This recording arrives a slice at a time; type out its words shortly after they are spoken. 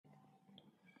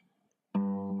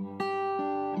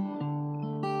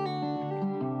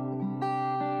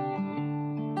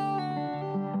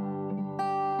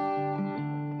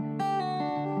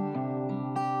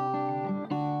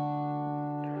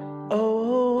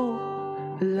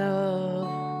Love,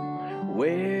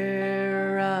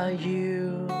 where are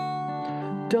you?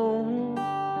 Don't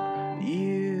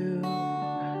you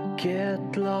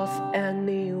get lost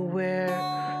anywhere,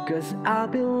 'cause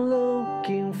I've been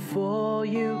looking for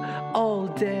you all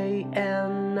day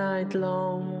and night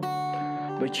long.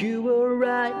 But you were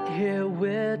right here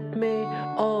with me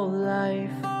all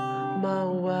life, my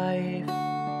wife.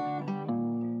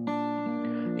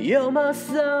 You're my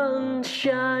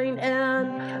sunshine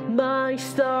and my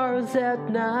stars at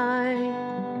night.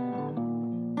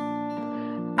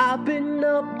 I've been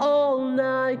up all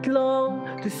night long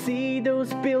to see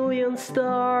those billion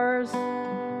stars.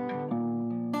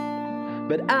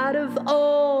 But out of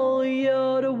all,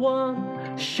 you're the one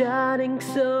shining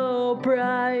so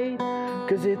bright,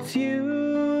 'cause it's you.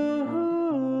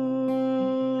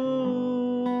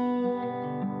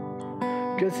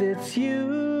 'Cause it's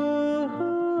you.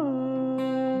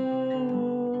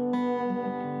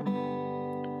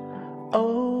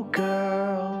 Oh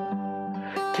girl,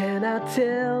 can I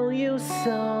tell you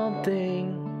something?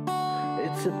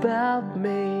 It's about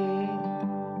me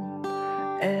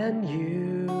and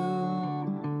you.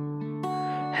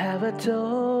 Have I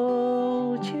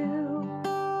told you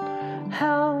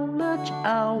how much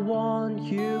I want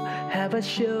you? Have I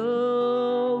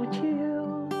showed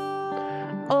you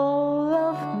all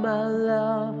of my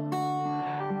love?